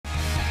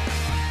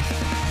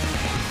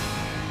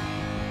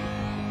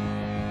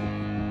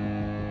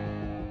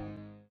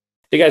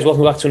Hey guys,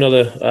 welcome back to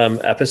another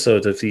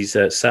episode of these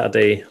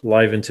Saturday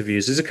live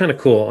interviews. These are kind of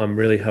cool. I'm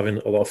really having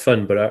a lot of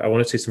fun, but I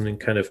want to do something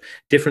kind of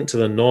different to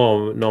the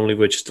norm. Normally,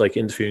 we're just like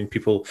interviewing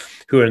people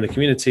who are in the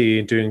community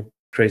and doing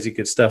crazy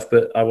good stuff.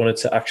 But I wanted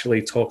to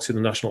actually talk to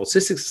the National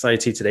Autistic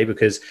Society today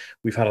because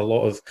we've had a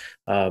lot of,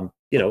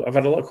 I've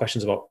had a lot of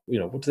questions about,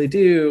 what do they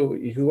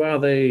do, who are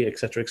they, et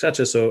cetera, et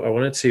cetera. So I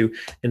wanted to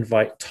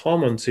invite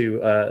Tom onto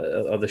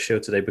the show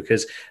today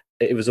because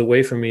it was a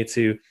way for me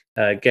to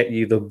get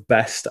you the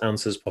best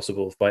answers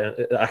possible by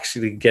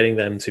actually getting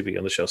them to be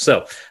on the show.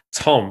 So,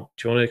 Tom,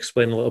 do you want to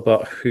explain a little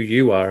about who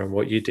you are and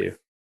what you do?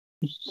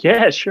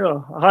 Yeah,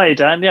 sure. Hi,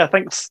 Dan. Yeah,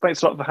 thanks a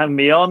lot for having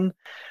me on.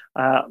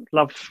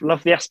 Love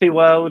the Aspie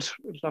world.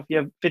 Love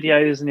your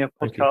videos and your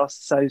Thank you.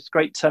 podcasts. So it's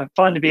great to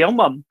finally be on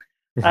one.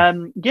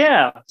 I'm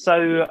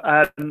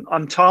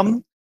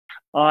Tom.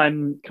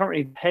 I'm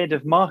currently head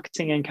of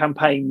marketing and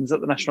campaigns at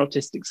the National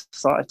Autistic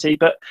Society.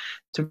 But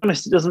to be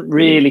honest, it doesn't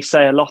really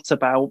say a lot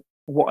about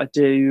what I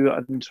do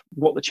and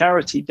what the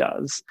charity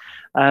does.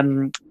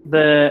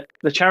 The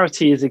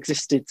charity has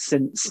existed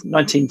since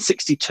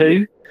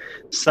 1962.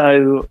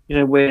 So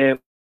we're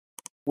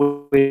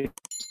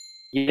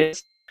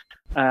years.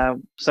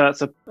 So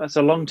that's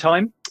a long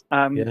time.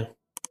 Yeah.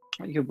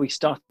 We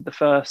started the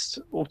first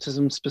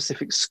autism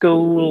specific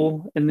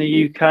school in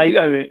the UK,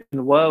 in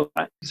the world.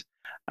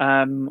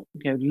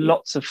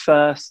 Lots of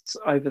firsts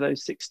over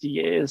those 60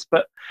 years.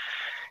 But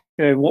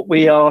what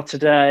we are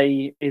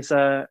today is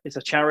a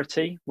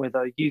charity. We're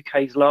the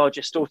UK's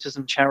largest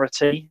autism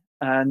charity,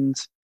 and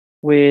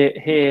we're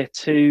here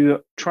to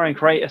try and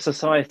create a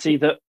society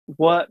that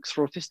works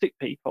for autistic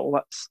people.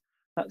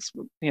 That's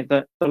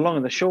the long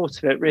and the short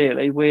of it,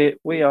 really.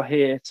 We are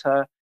here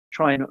to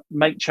try and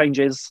make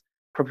changes,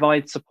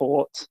 provide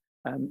support,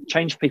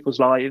 change people's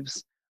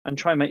lives, and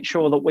try and make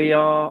sure that we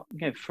are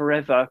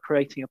forever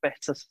creating a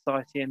better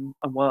society and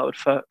world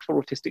for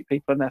autistic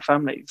people and their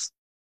families.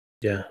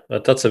 Yeah,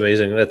 that's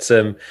amazing. It's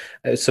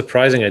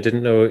surprising. I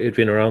didn't know it'd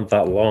been around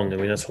that long. I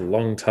mean, that's a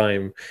long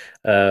time.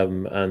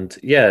 And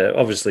yeah,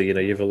 obviously,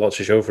 you have a lot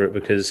to show for it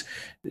because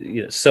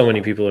so many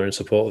people are in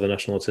support of the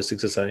National Autistic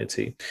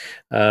Society.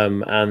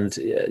 And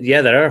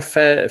yeah, there are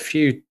a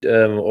few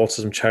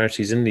autism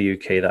charities in the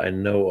UK that I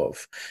know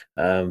of,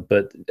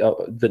 but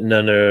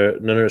none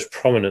are as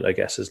prominent, I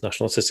guess, as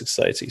National Autistic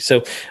Society.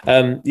 So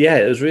yeah,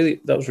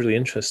 that was really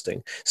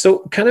interesting.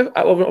 So kind of,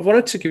 I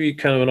wanted to give you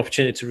kind of an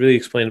opportunity to really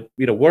explain,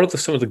 what are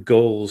some of the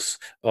goals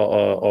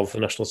of the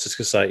National Autistic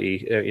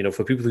Society?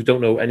 For people who don't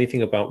know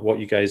anything about what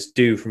you guys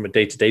do from a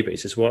day-to-day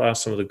basis, what are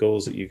some of the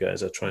goals that you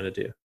guys are trying to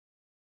do?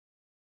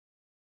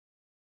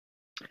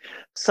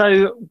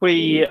 So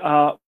we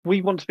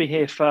want to be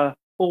here for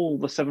all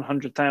the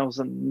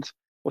 700,000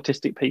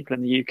 autistic people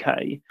in the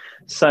UK.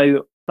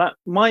 So that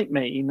might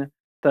mean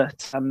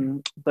that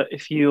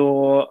if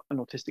you're an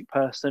autistic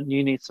person,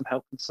 you need some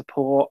help and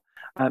support.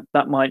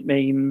 That might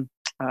mean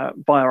via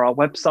our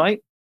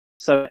website.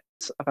 So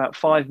it's about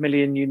 5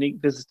 million unique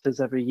visitors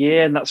every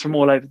year, and that's from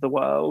all over the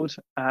world,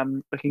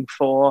 looking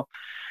for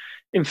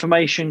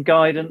information,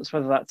 guidance,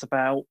 whether that's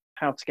about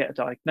how to get a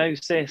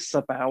diagnosis,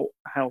 about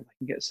how they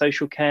can get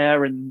social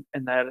care in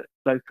their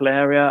local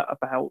area,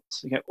 about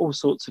all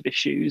sorts of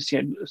issues,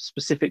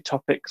 specific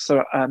topics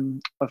of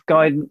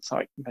guidance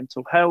like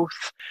mental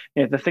health,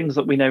 the things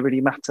that we know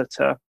really matter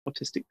to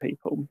autistic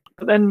people.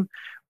 But then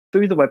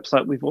through the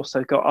website, we've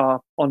also got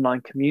our online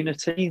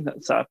community.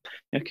 That's a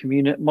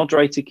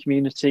moderated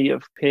community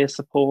of peer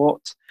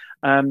support.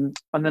 And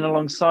then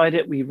alongside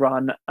it, we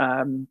run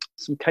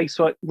some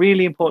casework,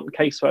 really important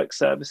casework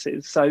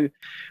services. So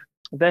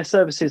they're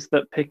services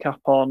that pick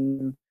up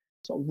on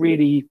sort of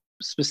really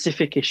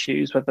specific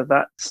issues, whether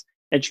that's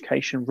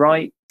education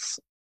rights,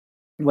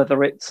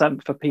 whether it's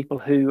for people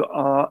who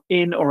are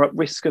in or at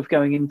risk of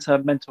going into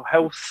mental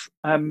health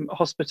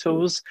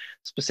hospitals,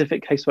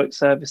 specific casework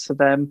service for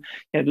them.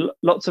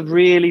 Lots of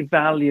really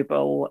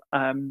valuable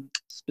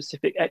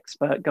specific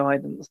expert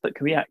guidance that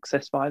can be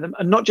accessed by them,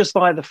 and not just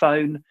via the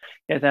phone.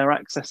 They're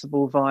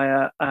accessible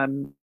via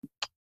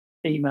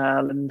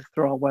email and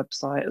through our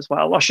website as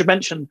well. I should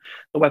mention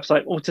the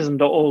website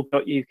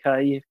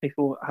autism.org.uk if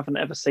people haven't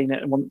ever seen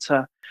it and want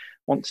to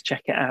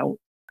check it out.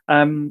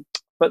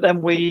 But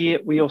then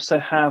we also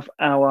have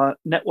our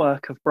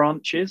network of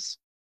branches.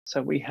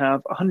 So we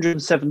have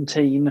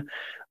 117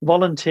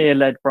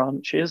 volunteer-led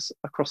branches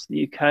across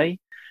the UK.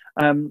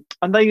 And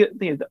they,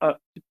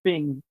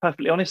 being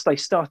perfectly honest, they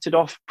started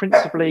off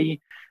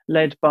principally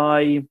led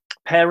by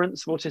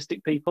parents of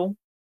autistic people,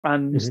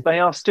 and they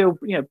are still,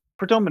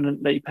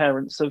 predominantly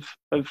parents of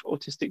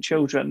autistic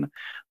children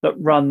that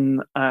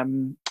run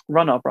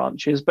our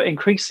branches. But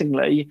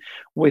increasingly,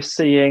 we're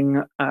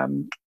seeing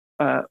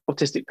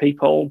autistic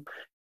people,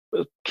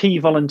 key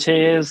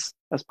volunteers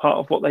as part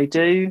of what they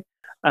do.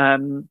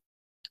 That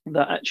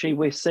actually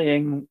we're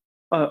seeing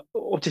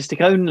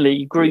autistic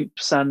only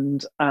groups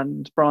and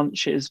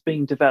branches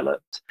being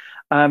developed,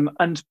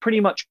 and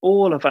pretty much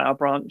all of our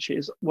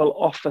branches will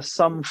offer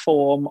some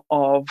form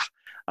of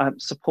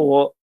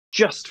support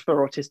just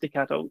for autistic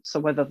adults. So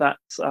whether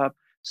that's a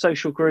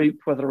social group,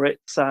 whether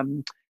it's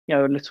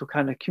a little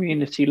kind of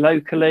community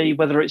locally,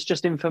 whether it's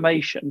just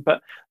information,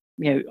 but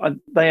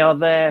they are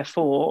there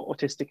for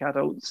autistic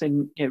adults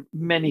in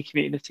many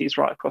communities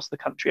right across the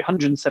country,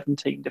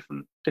 117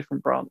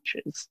 different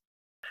branches.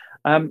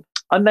 And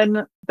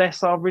then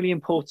there's our really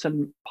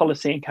important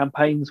policy and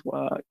campaigns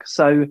work.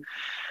 So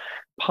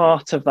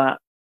part of that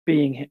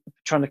being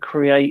trying to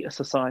create a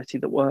society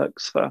that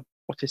works for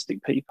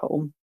autistic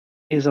people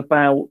is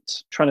about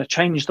trying to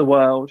change the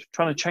world,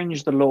 trying to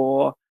change the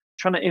law,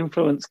 trying to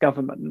influence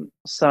government.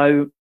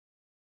 So,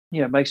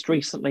 most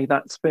recently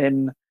that's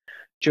been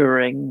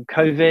during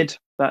COVID.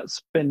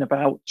 That's been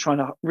about trying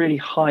to really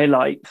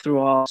highlight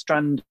through our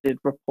stranded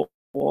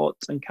report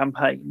and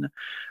campaign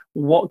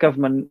what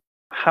government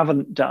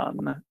haven't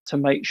done to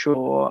make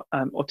sure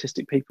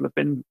autistic people have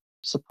been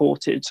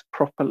supported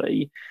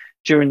properly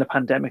during the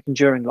pandemic and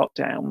during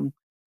lockdown.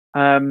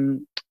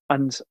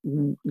 And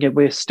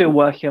we're still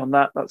working on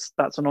that.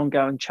 That's an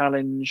ongoing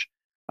challenge.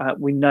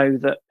 We know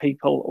that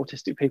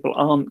autistic people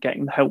aren't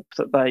getting the help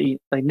that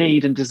they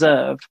need and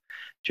deserve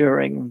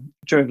during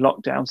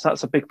lockdown. So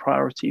that's a big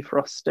priority for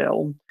us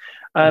still.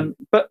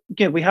 But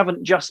we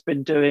haven't just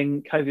been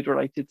doing COVID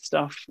related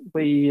stuff.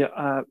 We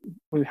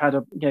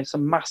had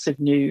some massive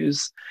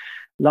news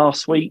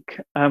last week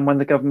when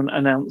the government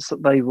announced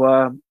that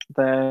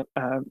they're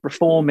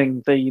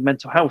reforming the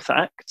Mental Health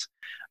Act,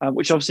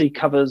 which obviously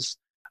covers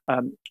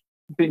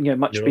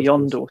much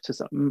beyond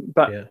autism,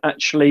 but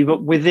actually,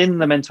 but within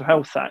the Mental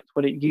Health Act,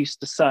 what it used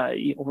to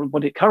say, or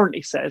what it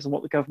currently says, and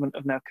what the government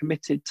have now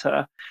committed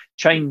to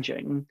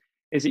changing,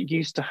 is it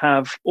used to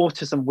have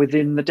autism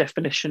within the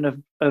definition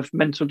of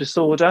mental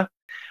disorder,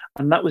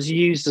 and that was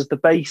used as the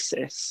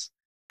basis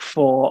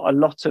for a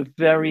lot of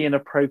very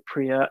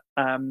inappropriate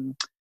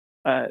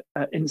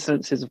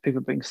incidences of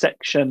people being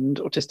sectioned,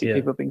 autistic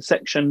people being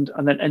sectioned,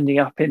 and then ending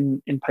up in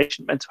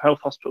patient mental health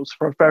hospitals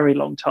for a very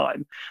long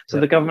time. So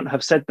the government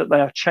have said that they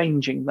are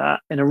changing that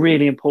in a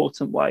really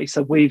important way.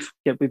 So we've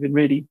been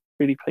really,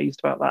 really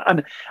pleased about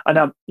that.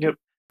 And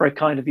very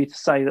kind of you to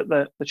say that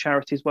the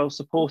charity is well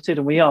supported,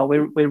 and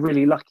we're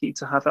really lucky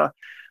to have a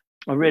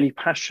really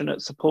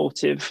passionate,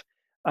 supportive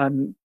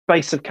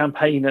base of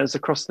campaigners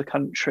across the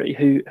country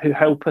who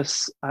help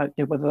us,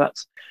 whether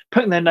that's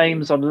putting their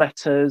names on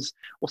letters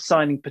or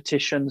signing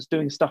petitions,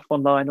 doing stuff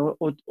online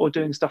or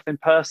doing stuff in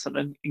person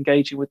and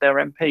engaging with their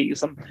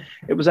MPs. And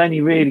it was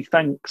only really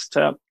thanks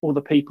to all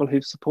the people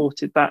who've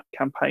supported that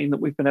campaign that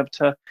we've been able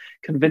to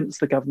convince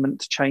the government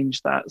to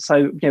change that.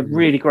 So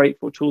really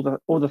grateful to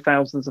all the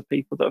thousands of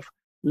people that have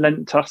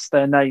lent us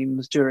their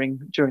names during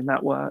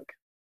that work.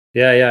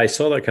 Yeah, I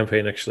saw that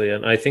campaign actually,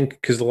 and I think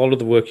because a lot of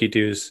the work you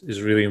do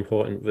is really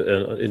important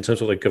in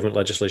terms of like government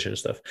legislation and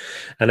stuff.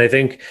 And I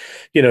think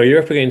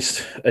you're up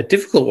against a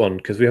difficult one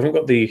because we haven't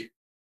got the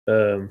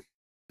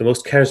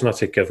most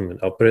charismatic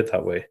government. I'll put it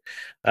that way.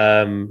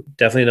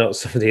 Definitely not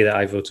somebody that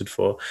I voted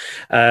for,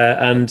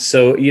 and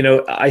so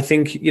I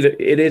think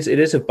it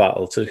is a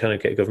battle to kind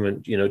of get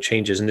government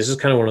changes, and this is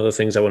kind of one of the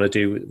things I want to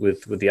do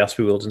with the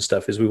Aspie World and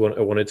stuff. Is I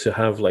wanted to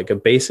have like a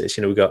basis.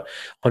 We got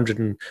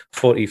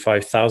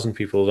 145,000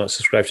 people that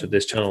subscribe to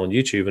this channel on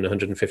YouTube and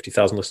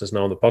 150,000 listeners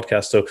now on the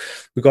podcast. So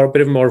we've got a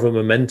bit more of a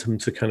momentum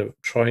to kind of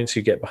trying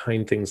to get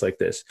behind things like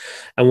this.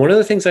 And one of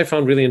the things I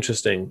found really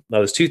interesting. Now,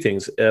 there's two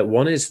things.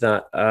 One is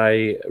that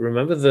I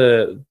remember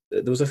there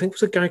was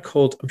a guy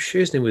called, I'm sure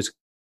his name was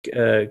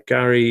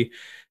Gary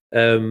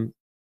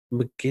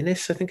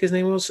McGuinness, I think his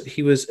name was.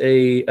 He was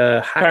a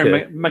hacker.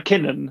 Gary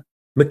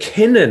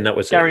McKinnon, that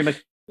was Gary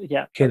it.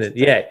 McKinnon.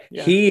 Yeah.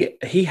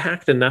 He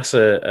hacked the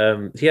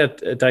NASA. He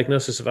had a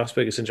diagnosis of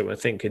Asperger's syndrome, I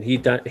think, and he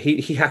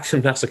hacked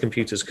some NASA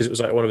computers because it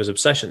was like one of his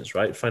obsessions,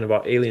 right? Find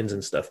about aliens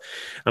and stuff.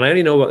 And I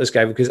only know about this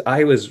guy because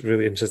I was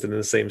really interested in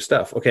the same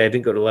stuff. Okay, I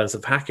didn't go to the lens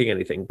of hacking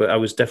anything, but I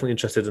was definitely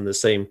interested in the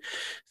same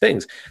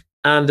things.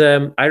 And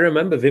I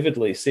remember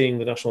vividly seeing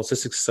the National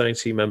Autistic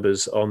Society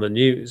members on the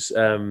news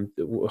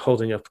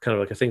holding up kind of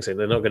like a thing saying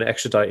they're not going to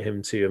extradite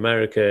him to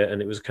America,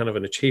 and it was kind of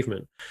an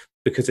achievement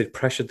because it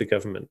pressured the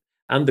government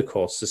and the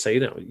courts to say,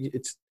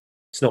 it's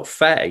not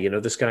fair.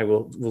 This guy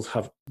will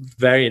have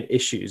variant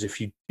issues if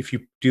you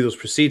do those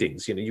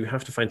proceedings. You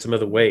have to find some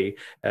other way,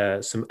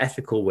 some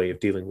ethical way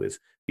of dealing with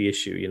the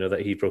issue.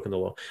 That he'd broken the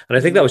law, and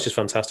I think that was just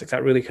fantastic.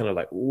 That really kind of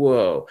like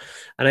whoa.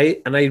 And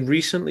I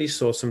recently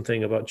saw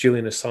something about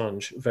Julian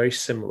Assange, very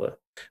similar,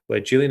 where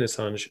Julian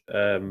Assange,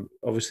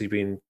 obviously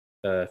been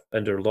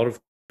under a lot of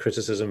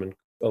criticism and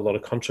a lot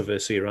of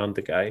controversy around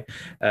the guy,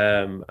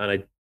 and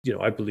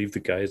I believe the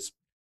guy's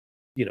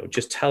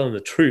just telling the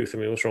truth. I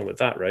mean, what's wrong with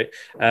that, right?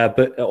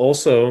 But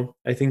also,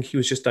 I think he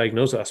was just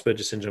diagnosed with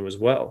Asperger's syndrome as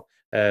well.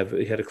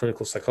 He had a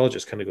clinical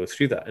psychologist kind of go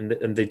through that,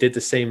 and they did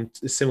the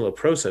similar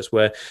process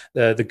where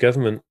the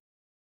government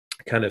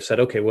kind of said,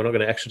 okay, we're not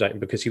going to extradite him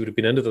because he would have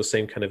been under those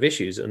same kind of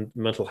issues, and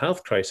mental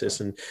health crisis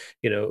and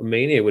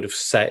mania would have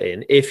set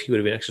in if he would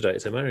have been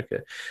extradited to America.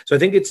 So I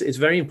think it's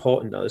very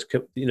important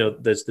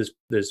that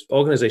there's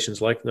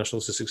organizations like the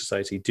National Autistic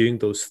Society doing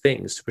those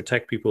things to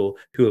protect people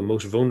who are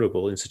most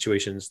vulnerable in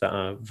situations that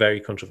are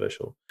very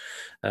controversial.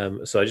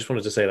 So I just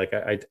wanted to say, like,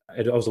 I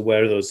was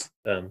aware of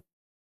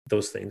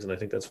those things, and I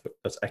think that's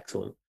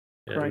excellent.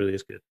 Yeah, it Great. really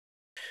is good.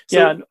 Yeah,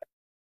 So, and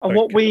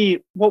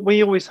sorry, what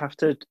we always have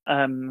to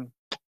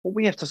what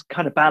we have to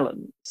kind of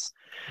balance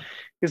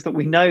is that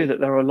we know that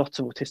there are lots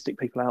of autistic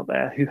people out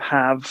there who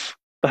have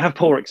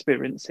poor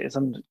experiences,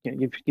 and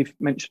you've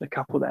mentioned a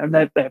couple there, and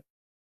they're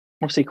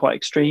obviously quite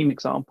extreme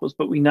examples,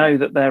 but we know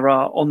that there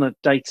are, on a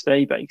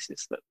day-to-day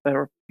basis, that there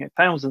are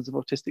thousands of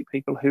autistic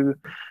people who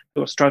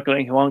are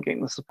struggling, who aren't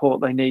getting the support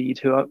they need,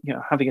 who are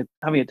having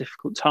a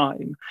difficult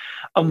time,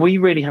 and we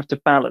really have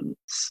to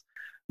balance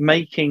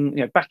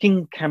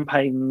backing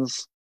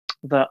campaigns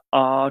that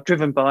are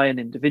driven by an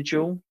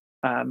individual,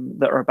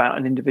 that are about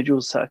an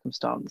individual's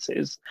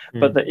circumstances,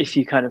 but that if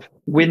you kind of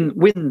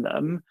win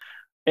them,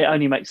 it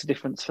only makes a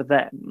difference for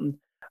them,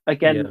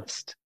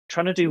 against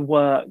trying to do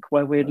work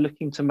where we're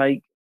looking to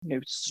make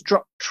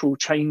structural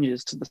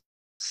changes to the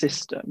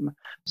system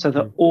so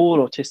that all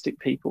autistic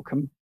people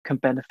can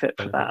benefit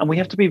from that. And we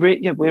have to be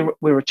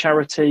we're a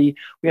charity.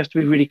 We have to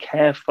be really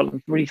careful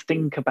and really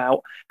think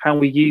about how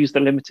we use the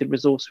limited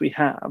resource we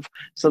have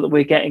so that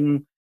we're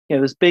getting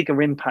as big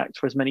an impact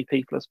for as many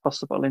people as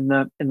possible in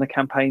the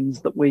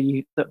campaigns that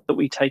we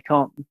take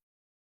on.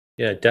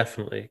 Yeah,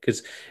 definitely,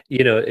 because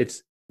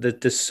it's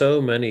there's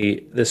so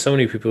many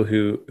people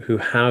who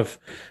have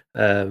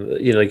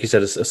like you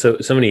said,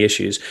 so many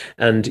issues,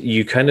 and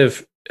you're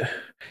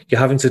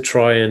having to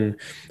try and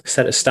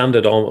set a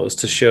standard almost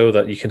to show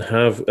that you can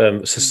have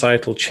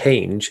societal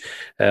change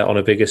on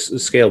a bigger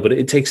scale, but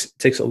it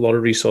takes a lot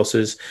of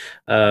resources,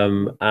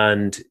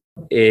 and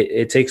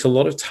it takes a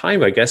lot of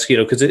time, I guess,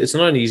 because it's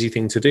not an easy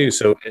thing to do.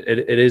 So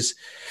it is.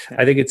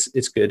 I think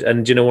it's good.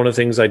 And one of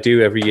the things I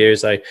do every year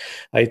is I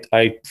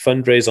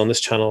fundraise on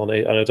this channel,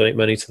 and I donate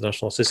money to the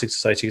National Autistic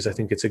Society because I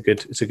think it's a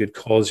good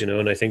cause,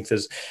 and I think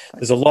there's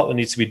a lot that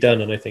needs to be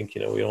done, and I think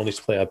we all need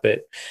to play our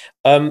bit.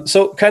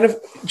 So kind of,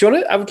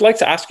 I would like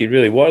to ask you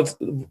really, what are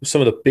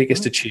some of the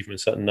biggest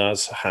achievements that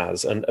NAS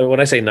has? And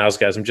when I say NAS,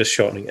 guys, I'm just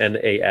shortening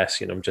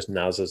NAS. I'm just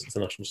NAS as the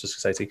National Autistic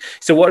Society.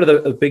 So what are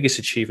the biggest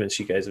achievements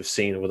you guys have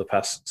seen over the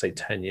past, say,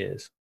 10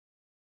 years?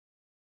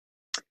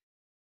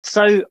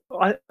 So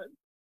I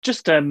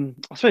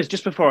suppose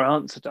just before I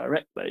answer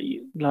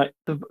directly, like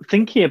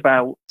thinking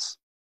about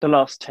the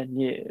last 10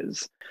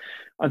 years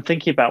and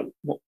thinking about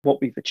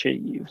what we've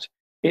achieved,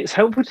 it's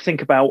helpful to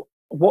think about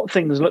what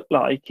things looked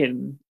like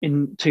in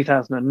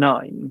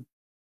 2009.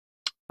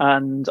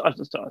 And I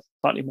was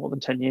slightly more than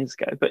 10 years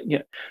ago, but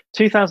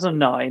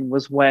 2009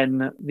 was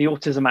when the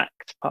Autism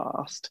Act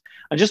passed.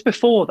 And just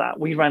before that,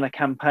 we ran a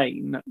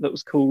campaign that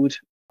was called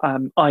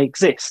I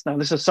Exist. Now,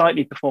 this is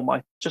slightly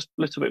just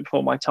a little bit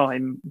before my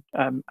time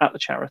at the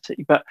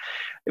charity, but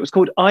it was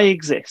called I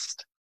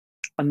Exist.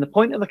 And the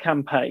point of the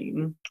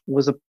campaign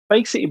was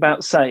basically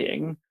about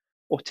saying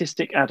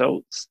autistic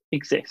adults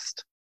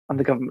exist and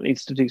the government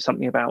needs to do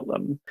something about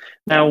them.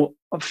 Now,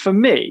 for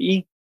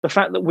me, the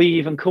fact that we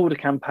even called a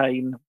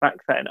campaign back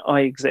then,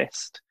 I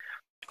Exist,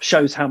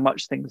 shows how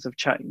much things have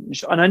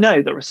changed. And I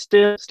know there are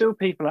still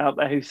people out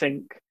there who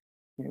think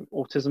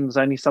autism is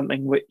only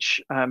something which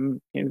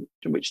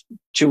which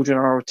children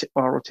are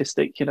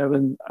autistic,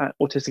 and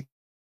autistic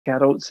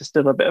adults is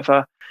still a bit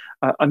of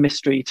a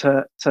mystery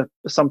to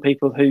some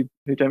people who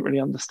don't really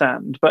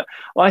understand. But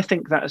I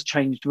think that has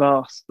changed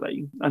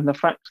vastly, and the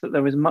fact that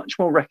there is much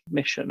more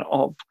recognition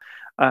of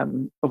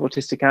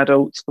autistic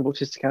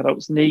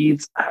adults'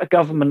 needs at a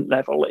government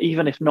level,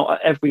 even if not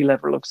at every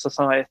level of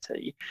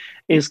society,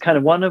 is kind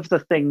of one of the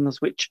things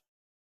which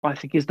I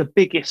think is the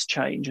biggest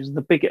change, is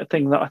the bigger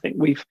thing that I think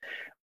we've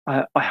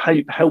I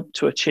hope helped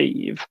to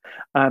achieve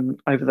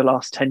over the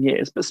last 10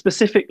 years. But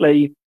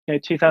specifically,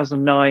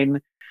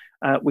 2009,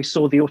 we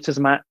saw the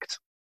Autism Act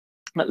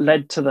that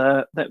led to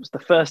that was the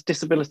first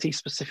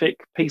disability-specific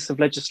piece of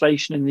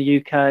legislation in the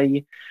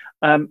UK.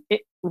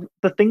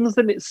 The things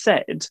that it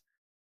said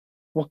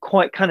were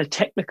quite kind of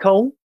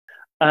technical.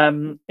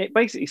 It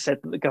basically said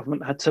that the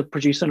government had to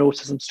produce an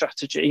autism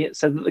strategy. It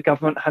said that the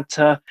government had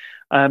to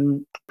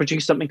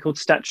produce something called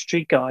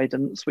statutory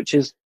guidance, which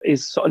is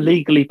sort of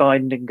legally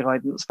binding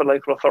guidance for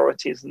local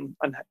authorities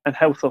and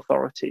health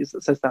authorities,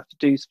 that says they have to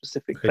do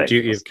specific things.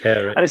 Duty of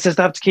care, right? And it says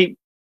they have to keep,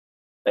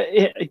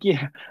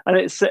 and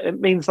it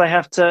means they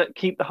have to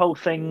keep the whole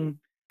thing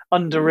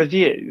under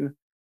review.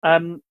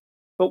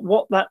 But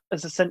what that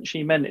has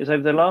essentially meant is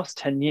over the last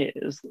 10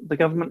 years, the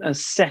government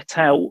has set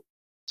out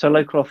to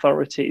local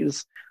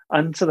authorities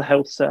and to the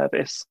health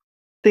service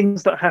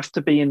things that have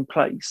to be in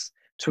place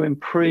to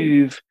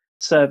improve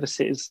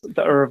services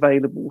that are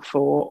available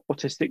for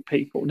autistic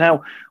people.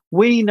 Now,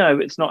 we know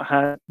it's not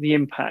had the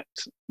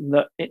impact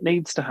that it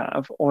needs to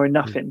have, or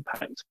enough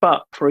impact.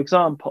 But, for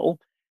example,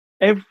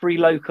 every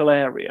local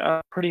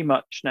area pretty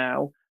much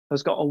now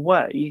has got a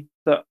way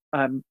that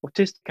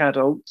autistic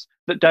adults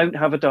that don't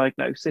have a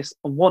diagnosis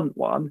and want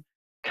one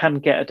can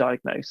get a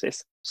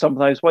diagnosis. Some of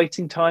those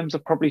waiting times are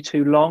probably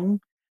too long.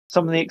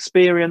 Some of the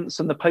experience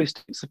and the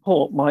post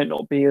support might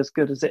not be as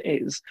good as it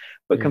is.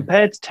 But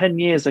compared to 10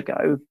 years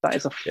ago, that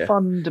is a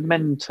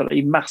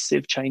fundamentally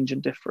massive change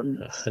and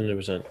difference.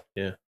 100%,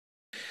 yeah.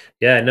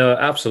 Yeah, no,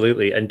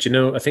 absolutely. And you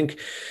know, I think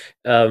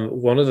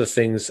one of the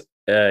things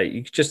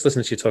you just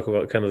listen to you talk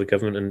about kind of the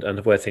government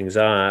and where things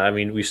are. I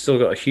mean, we've still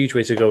got a huge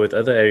way to go with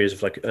other areas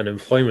of like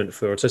unemployment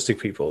for autistic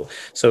people.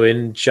 So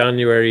in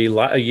January,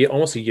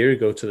 almost a year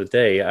ago to the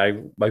day,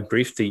 I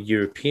briefed the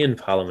European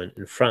Parliament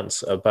in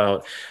France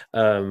about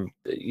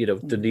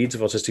the needs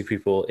of autistic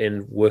people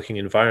in working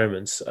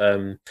environments.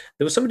 There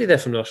was somebody there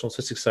from the National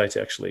Autistic Society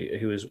actually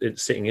who was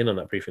sitting in on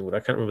that briefing, but I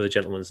can't remember the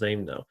gentleman's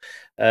name now.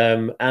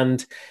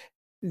 And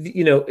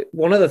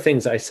one of the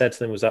things I said to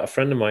them was that a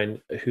friend of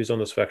mine who's on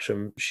the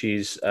spectrum,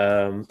 she's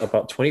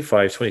about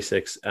 25,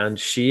 26, and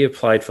she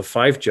applied for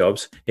 5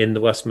 jobs in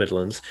the West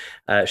Midlands.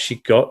 She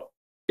got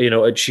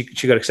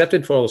she got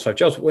accepted for all those 5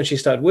 jobs. But when she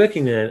started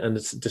working there and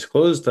it's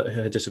disclosed that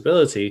her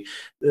disability,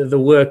 the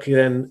work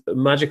then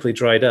magically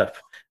dried up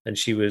and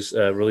she was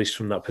released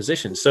from that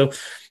position. So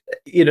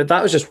that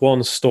was just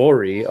one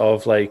story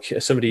of like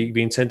somebody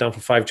being turned down for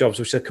 5 jobs,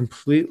 which they're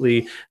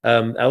completely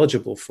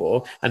eligible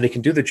for, and they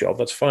can do the job.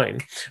 That's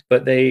fine,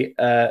 but they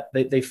were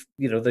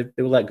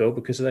let go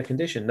because of their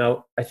condition.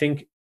 Now, I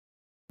think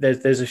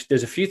there's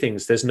a few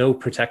things. There's no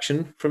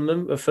protection from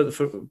them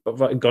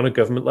on a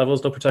government level.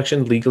 There's no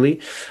protection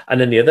legally, and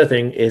then the other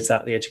thing is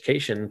that the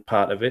education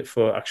part of it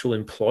for actual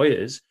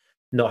employers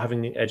not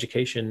having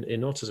education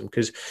in autism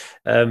because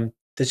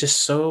there's just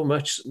so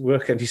much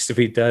work that needs to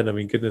be done. I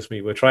mean, goodness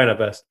me, we're trying our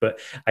best, but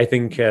I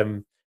think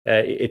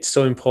it's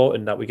so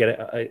important that we get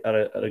it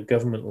at a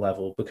government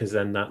level because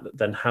then that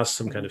then has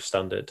some kind of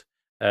standard.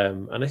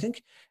 And I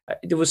think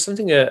there was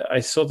something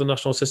I saw the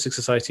National Autistic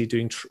Society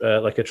doing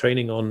like a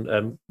training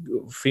on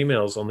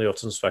females on the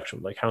autism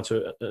spectrum, like how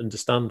to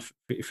understand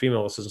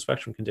female autism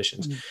spectrum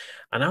conditions.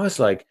 And I was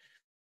like,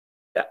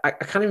 I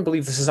can't even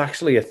believe this is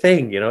actually a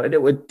thing, and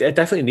it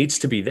definitely needs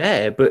to be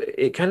there, but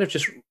it kind of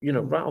just,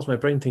 rattles my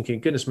brain thinking,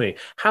 goodness me,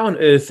 how on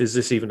earth is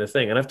this even a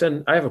thing? And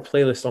I have a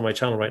playlist on my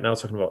channel right now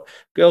talking about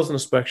girls on the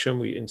spectrum.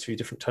 We interview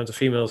different kinds of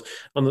females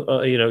on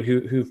the,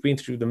 who've been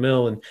through the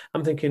mill. And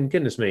I'm thinking,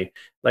 goodness me,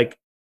 like,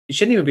 it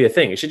shouldn't even be a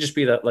thing. It should just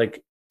be that,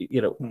 like,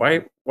 why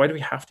do we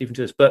have to even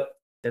do this? But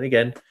then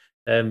again,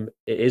 it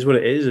is what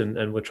it is,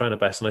 and we're trying our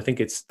best. And I think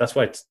that's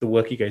why the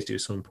work you guys do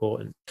is so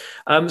important.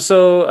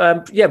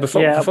 Before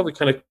we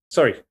kind of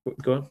sorry,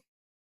 go on.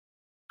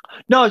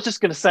 No, I was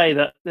just going to say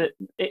that it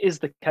is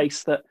the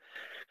case that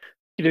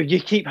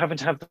you keep having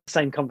to have the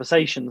same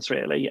conversations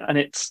really, and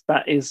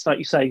that is like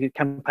you say,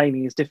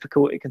 campaigning is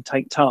difficult. It can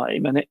take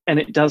time, and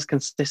it does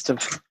consist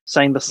of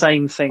saying the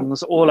same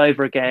things all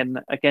over again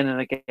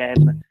and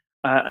again.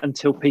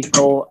 Until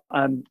people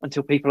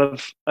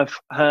have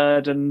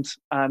heard and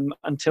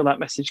until that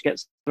message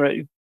gets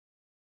through.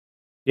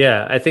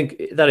 Yeah, I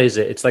think that is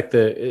it. It's like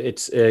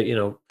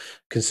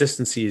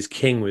consistency is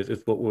king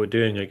with what we're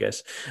doing, I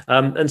guess.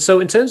 And so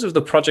in terms of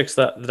the projects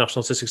that the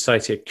National Autistic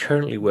Society are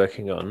currently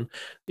working on,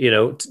 do you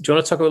want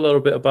to talk a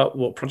little bit about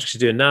what projects you're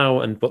doing now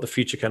and what the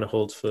future kind of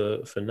holds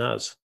for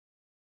NAS?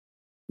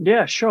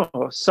 Yeah, sure.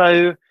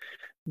 So,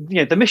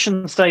 the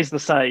mission stays the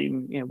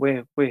same.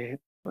 We're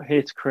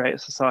here to create a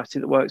society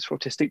that works for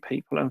autistic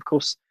people. And of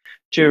course,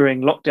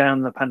 during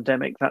lockdown, the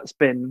pandemic, that's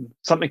been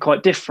something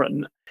quite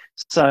different.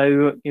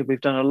 So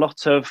we've done a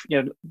lot of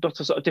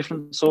sort of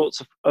different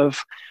sorts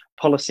of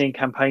policy and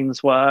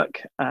campaigns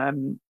work.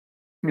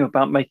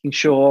 About making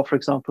sure, for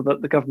example,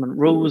 that the government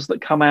rules that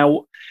come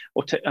out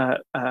or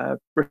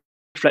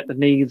reflect the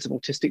needs of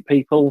autistic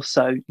people.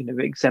 So,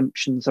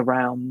 exemptions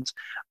around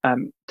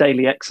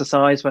daily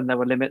exercise when there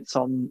were limits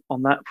on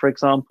that, for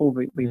example.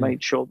 We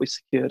made sure we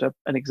secured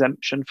an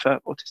exemption for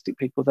autistic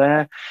people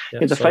there.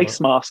 The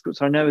face mask,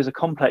 which I know is a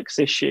complex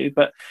issue,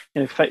 but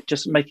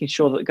just making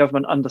sure that the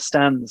government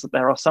understands that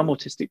there are some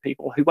autistic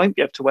people who won't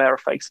be able to wear a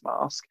face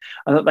mask,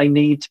 and that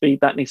needs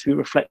to be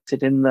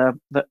reflected in the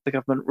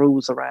government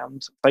rules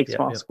around face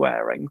mask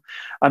wearing.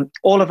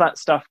 All of that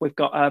stuff, we've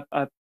got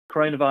a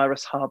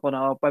coronavirus hub on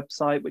our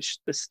website, which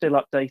is still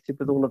updated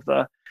with all of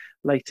the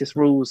latest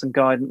rules and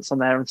guidance on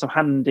there, and some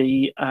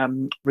handy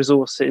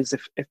resources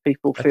if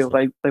people feel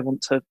they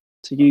want to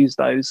use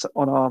those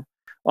on our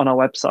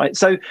website.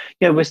 So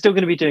we're still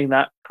going to be doing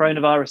that.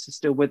 Coronavirus is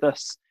still with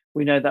us.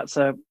 We know that's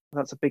a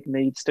big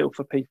need still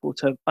for people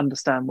to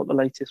understand what the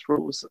latest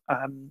rules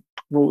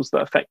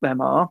that affect them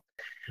are.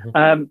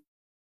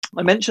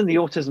 I mentioned the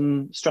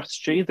autism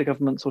strategy, the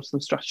government's autism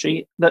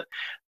strategy,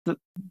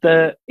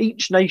 that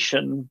each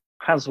nation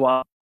has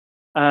one.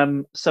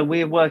 So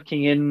we're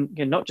working in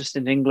not just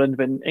in England,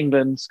 but in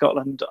England,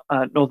 Scotland,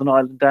 Northern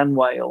Ireland, and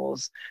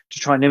Wales to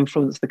try and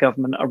influence the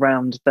government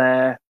around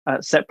their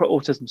separate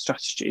autism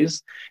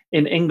strategies.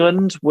 In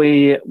England,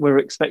 we're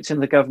expecting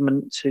the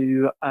government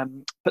to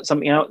put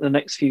something out in the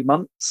next few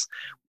months.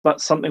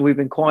 That's something we've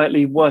been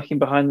quietly working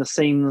behind the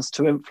scenes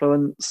to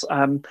influence,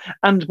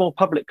 and more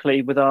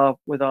publicly with our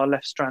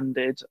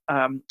left-stranded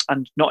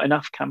and not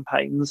enough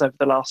campaigns over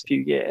the last few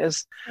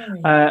years.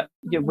 We're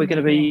going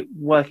to be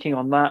working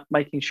on that,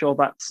 making sure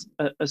that's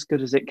as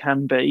good as it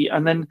can be,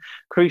 and then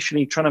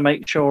crucially trying to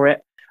make sure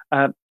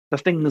the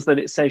things that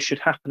it says should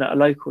happen at a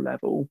local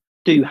level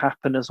do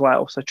happen as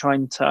well. So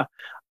trying to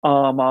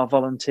arm our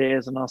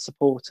volunteers and our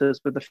supporters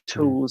with the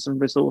tools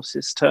and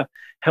resources to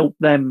help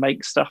them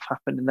make stuff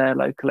happen in their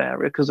local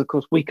area, because of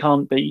course we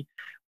can't be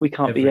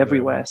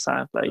everywhere,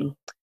 sadly.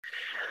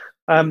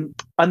 No.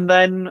 And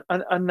then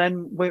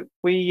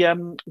we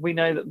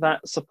know that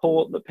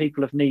support that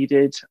people have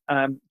needed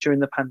during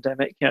the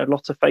pandemic, a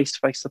lot of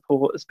face-to-face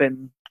support has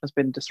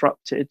been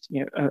disrupted.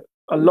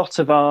 A lot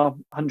of our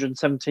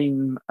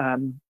 117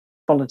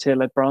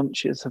 volunteer-led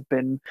branches have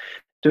been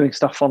doing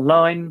stuff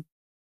online.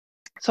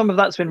 Some of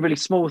that's been really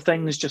small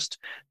things, just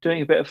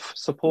doing a bit of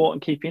support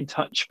and keeping in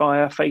touch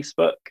via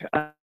Facebook.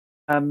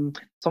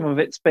 Some of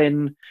it's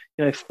been,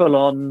 full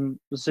on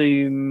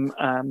Zoom,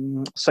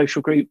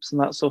 social groups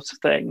and that sort of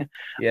thing.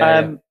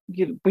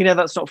 We know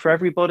that's not for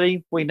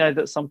everybody. We know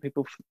that some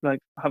people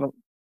have a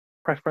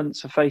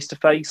preference for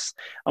face-to-face,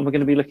 and we're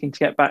going to be looking to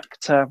get back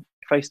to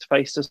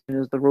face-to-face as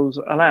soon as the rules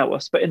allow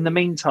us. But in the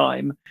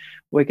meantime,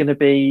 we're going to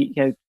be,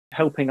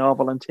 helping our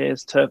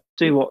volunteers to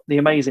do the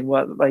amazing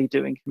work that they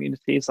do in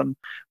communities and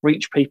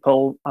reach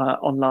people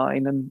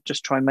online, and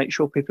just try and make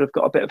sure people have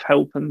got a bit of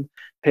help and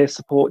peer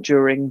support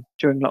during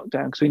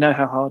lockdown, because we know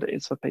how hard it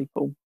is for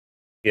people.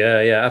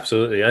 Yeah,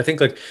 absolutely. I think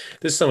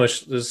there's so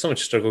much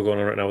struggle going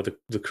on right now with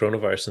the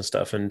coronavirus and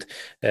stuff, and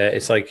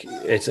it's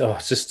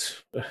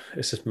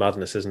just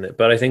madness, isn't it?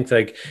 But I think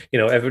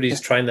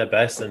everybody's trying their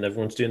best and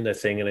everyone's doing their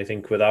thing, and I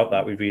think without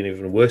that we'd be in an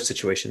even worse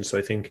situation. So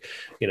I think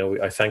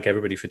I thank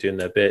everybody for doing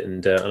their bit,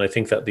 and I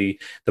think that the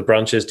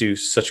branches do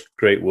such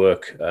great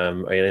work.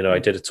 I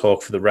did a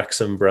talk for the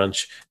Wrexham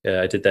branch.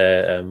 I did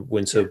their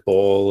winter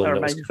ball, and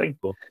that was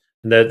cool.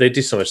 And they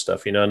do so much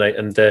stuff,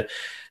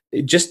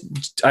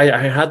 I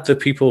had the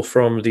people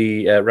from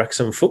the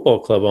Wrexham Football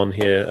Club on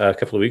here a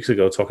couple of weeks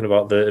ago talking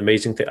about the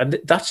amazing thing, and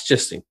that's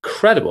just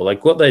incredible.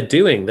 Like what they're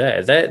doing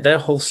there, their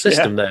whole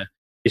system there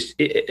is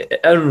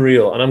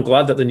unreal. And I'm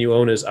glad that the new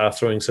owners are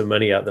throwing some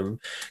money at them,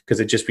 because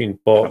they've just been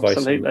bought by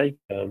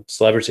some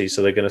celebrities,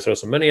 so they're going to throw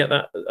some money at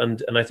that,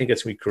 and I think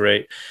it's going to be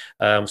great.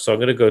 So I'm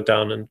going to go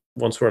down, and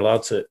once we're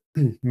allowed to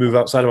move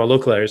outside of our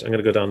local areas, I'm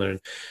going to go down there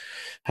and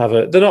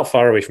they're not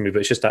far away from me, but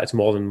it's just that it's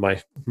more than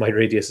my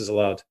radius is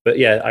allowed. But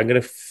yeah, I'm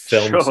going to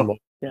film some more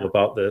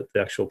about the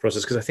actual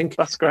process, because I think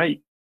that's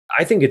great.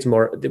 I think it's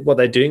more what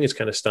they're doing is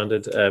kind of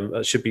standard.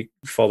 It should be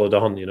followed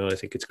on, I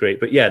think it's great.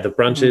 But yeah, the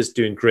branches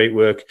doing great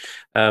work,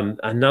 and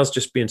now's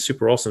just being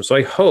super awesome. So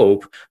I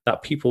hope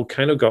that people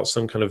kind of got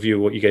some kind of view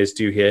of what you guys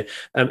do here.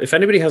 If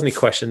anybody has any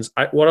questions,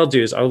 what I'll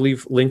do is I'll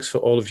leave links for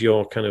all of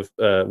your kind of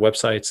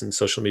websites and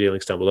social media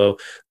links down below.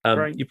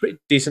 You're pretty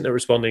decent at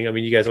responding. I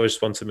mean, you guys always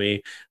respond to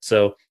me.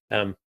 So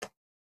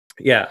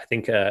I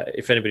think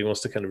if anybody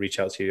wants to kind of reach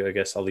out to you, I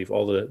guess I'll leave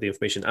all the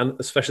information, and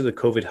especially the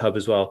COVID hub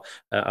as well.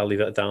 I'll leave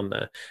that down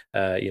there,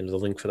 the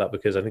link for that,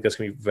 because I think that's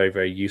going to be very,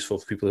 very useful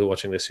for people who are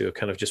watching this, who are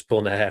kind of just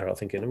pulling their hair out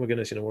thinking, oh my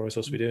goodness, what are we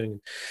supposed to be doing?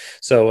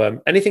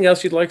 So anything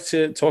else you'd like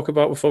to talk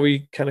about before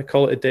we kind of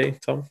call it a day,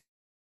 Tom?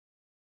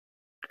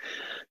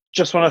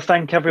 Just want to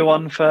thank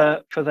everyone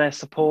for their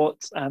support.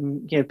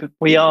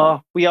 We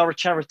are a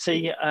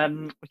charity.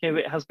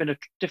 It has been a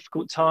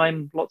difficult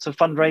time. Lots of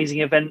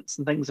fundraising events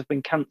and things have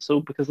been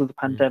cancelled because of the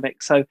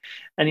pandemic. So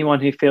anyone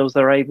who feels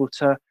they're able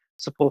to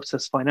support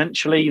us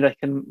financially, they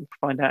can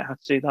find out how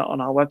to do that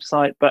on our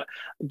website. But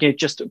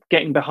just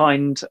getting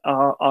behind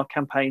our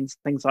campaigns,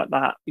 things like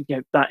that,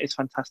 that is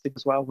fantastic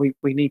as well. We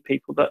need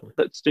people that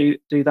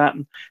do that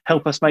and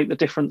help us make the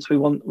difference we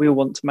all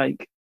want to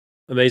make.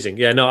 Amazing.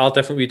 Yeah, no, I'll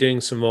definitely be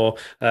doing some more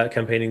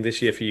campaigning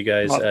this year for you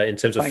guys in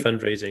terms of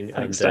fundraising.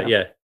 Thanks,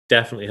 and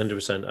definitely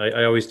 100%.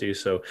 I always do.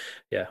 So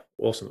yeah,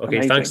 awesome. Okay,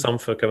 amazing. Thanks, Tom,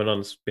 for coming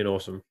on. It's been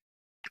awesome.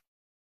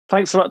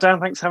 Thanks a lot, Dan.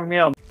 Thanks for having me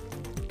on.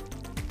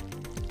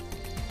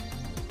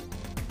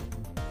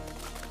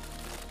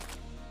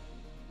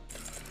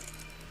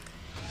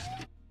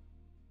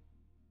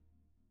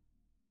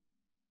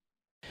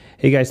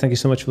 Hey guys, thank you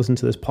so much for listening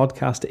to this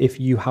podcast. If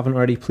you haven't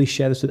already, please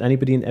share this with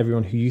anybody and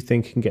everyone who you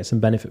think can get some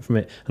benefit from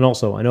it. And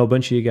also, I know a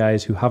bunch of you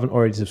guys who haven't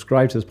already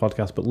subscribed to this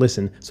podcast, but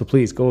listen, so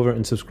please go over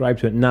and subscribe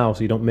to it now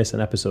so you don't miss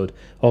an episode.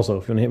 Also,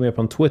 if you want to hit me up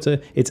on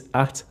Twitter, it's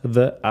at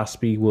the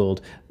Aspie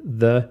World,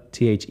 the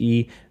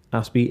THE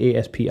Aspie,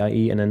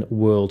 ASPIE, and then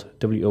World,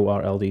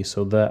 WORLD.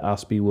 So the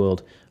Aspie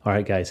World. All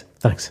right, guys,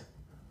 thanks.